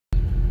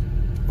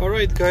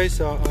Alright guys,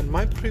 on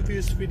my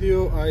previous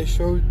video I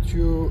showed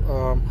you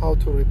how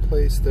to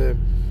replace the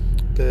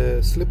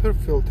slipper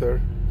filter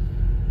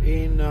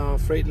in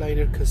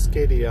Freightliner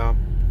Cascadia.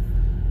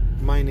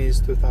 Mine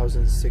is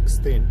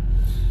 2016.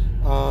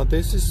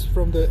 This is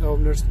from the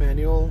owner's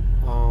manual.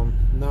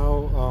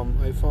 Now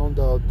I found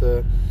out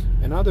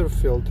another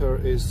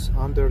filter is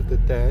under the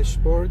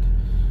dashboard,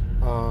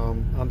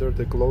 under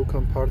the glow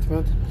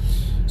compartment.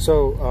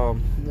 So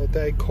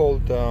they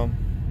called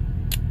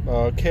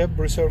cab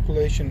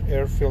recirculation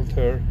air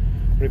filter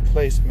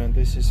replacement.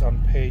 This is on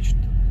page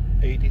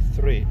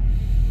 83.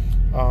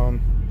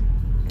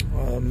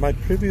 My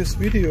previous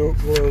video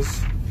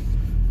was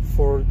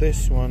for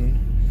this one.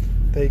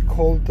 They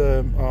called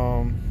the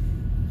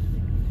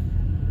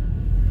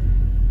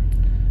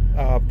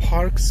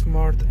Park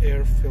Smart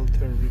air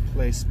filter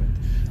replacement.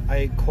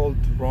 I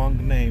called the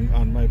wrong name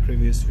on my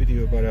previous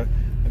video, but I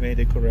made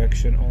a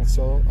correction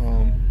also.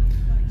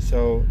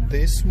 So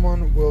this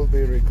one will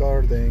be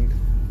regarding,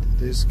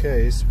 this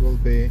case will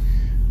be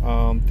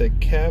the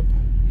cab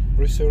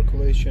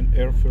recirculation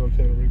air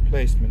filter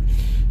replacement.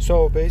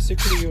 So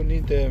basically you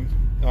need the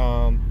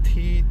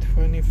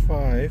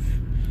T25,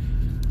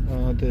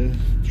 the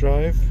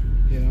drive,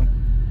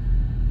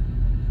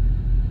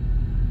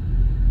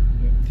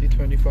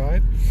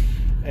 T25,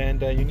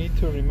 and you need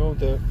to remove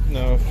the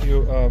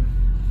few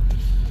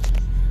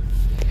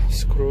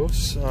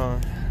screws.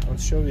 I'll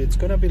show you. It's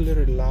gonna be a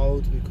little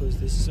loud because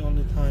this is the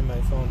only time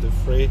I found the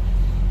free.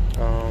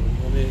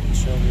 Let me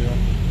show you.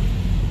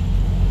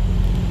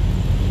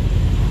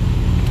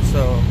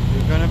 So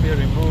we're gonna be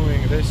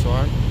removing this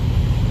one.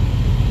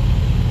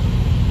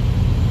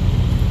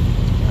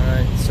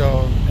 Alright,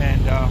 so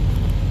and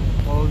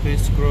all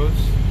these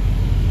screws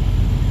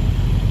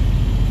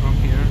from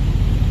here.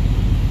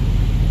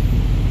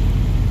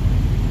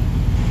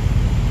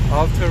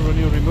 After when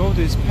you remove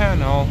this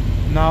panel,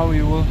 now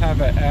you will have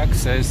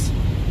access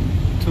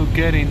to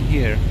get in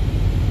here.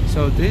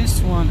 So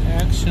this one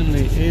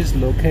actually is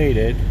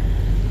located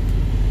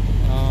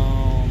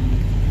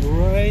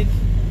right,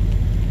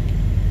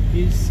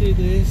 you see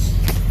this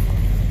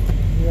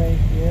right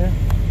here.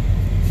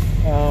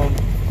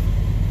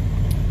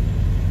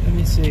 Let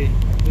me see,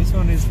 this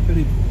one is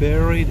pretty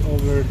buried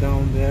over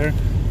down there.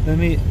 Let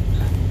me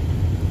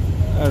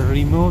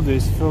remove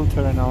this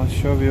filter and I'll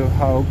show you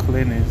how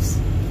clean it is.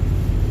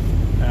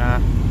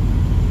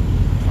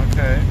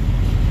 Okay,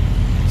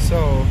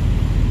 so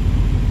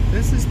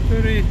this is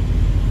pretty,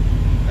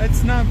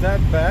 it's not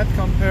that bad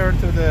compared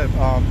to the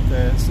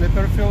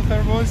slipper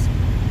filter was.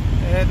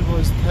 It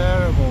was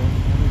terrible.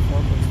 Let me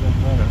focus that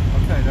better.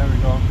 Okay, there we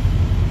go.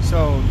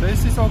 So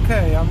this is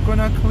okay. I'm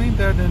gonna clean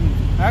that and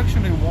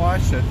actually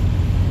wash it.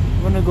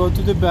 I'm gonna go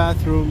to the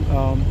bathroom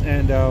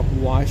and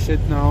wash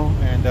it now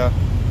and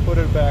put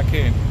it back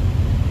in.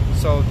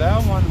 So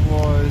that one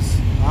was,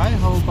 I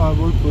hope I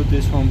will put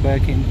this one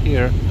back in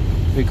here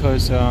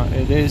because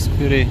it is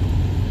pretty.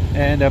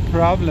 And the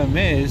problem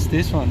is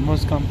this one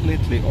was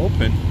completely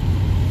open.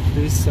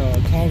 This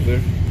cover,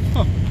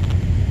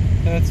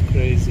 that's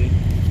crazy.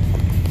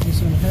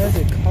 This one has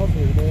a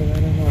cover there. I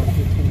don't know if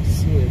you can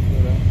see it,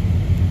 but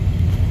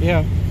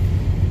yeah.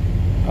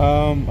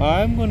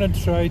 I'm gonna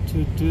try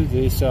to do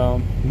this.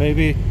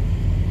 Maybe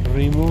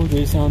remove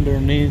this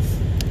underneath.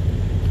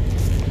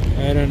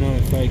 I don't know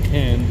if I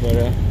can,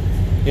 but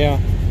yeah.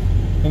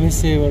 Let me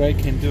see what I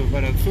can do.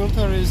 But the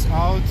filter is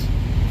out,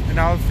 and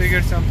I'll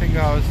figure something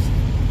out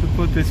to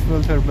put this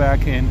filter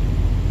back in.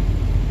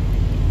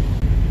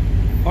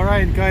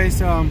 Alright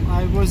guys,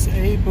 I was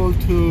able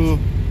to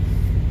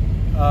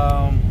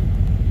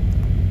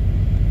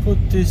put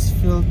this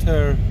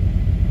filter,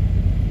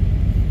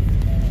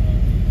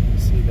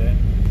 see that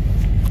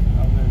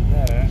over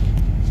there.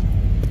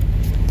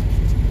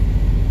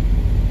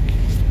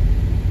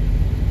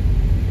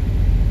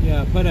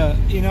 Yeah, but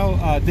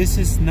this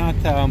is not,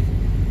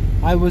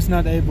 I was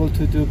not able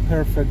to do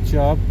perfect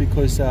job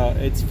because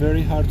it's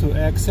very hard to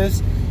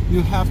access.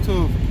 You have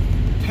to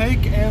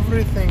take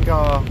everything,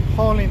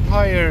 whole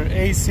entire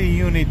AC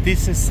unit,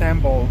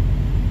 disassemble,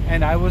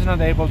 and I was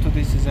not able to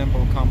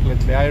disassemble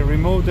completely. I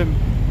removed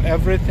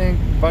everything,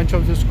 bunch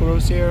of the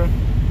screws here,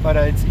 but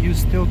you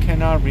still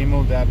cannot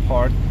remove that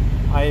part.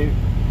 I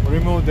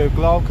removed the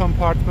glow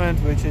compartment,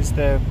 which is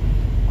the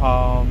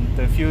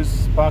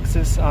fuse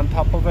boxes on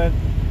top of it.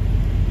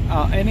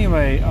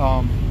 Anyway,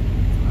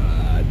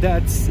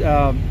 that's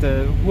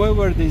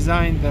whoever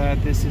designed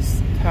that, this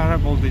is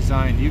terrible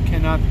design. You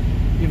cannot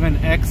even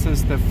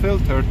access the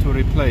filter to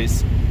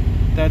replace.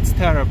 That's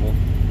terrible.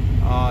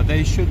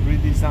 They should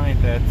redesign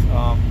that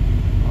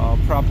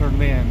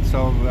properly, and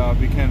so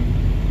we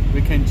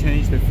can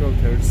change the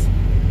filters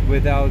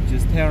without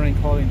just tearing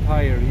whole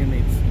entire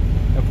units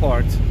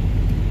apart.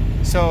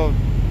 So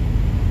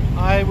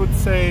I would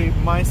say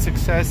my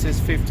success is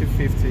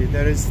 50-50.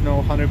 There is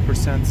no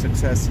 100%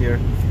 success here.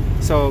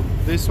 So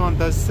this one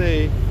does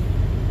say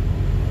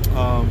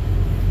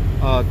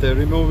they're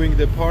removing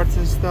the parts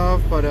and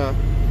stuff, but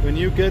when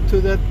you get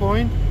to that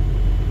point,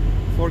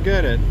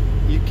 forget it.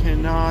 You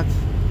cannot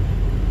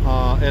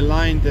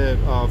align the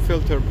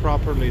filter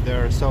properly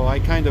there, so I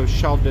kind of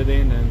shoved it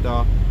in, and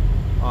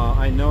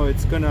I know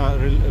it's gonna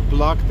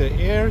block the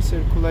air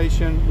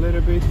circulation a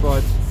little bit,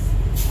 but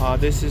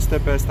this is the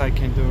best I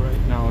can do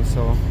right now.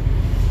 So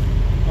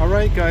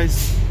alright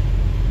guys,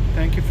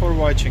 thank you for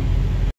watching.